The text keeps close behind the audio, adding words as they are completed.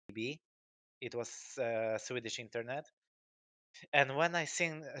It was Swedish internet. And when I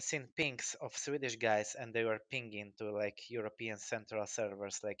seen pings of Swedish guys and they were pinging to like European central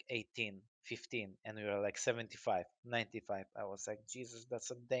servers like 18, 15, and we were like 75, 95, I was like, Jesus,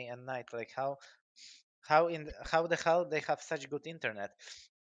 that's a day and night. Like how the hell they have such good internet?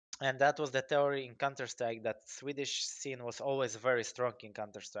 And that was the theory in Counter-Strike, that Swedish scene was always very strong in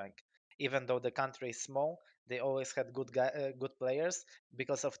Counter-Strike. Even though the country is small, they always had good players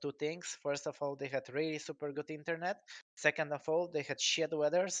because of two things. First of all, they had really super good internet. Second of all, they had shit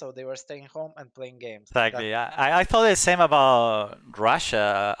weather, so they were staying home and playing games. That Exactly. I thought the same about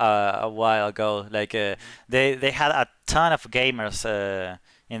Russia a while ago. Like they had a ton of gamers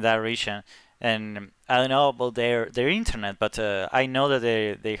in that region, and I don't know about their internet, but I know that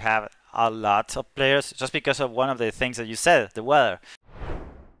they have a lot of players just because of one of the things that you said, the weather.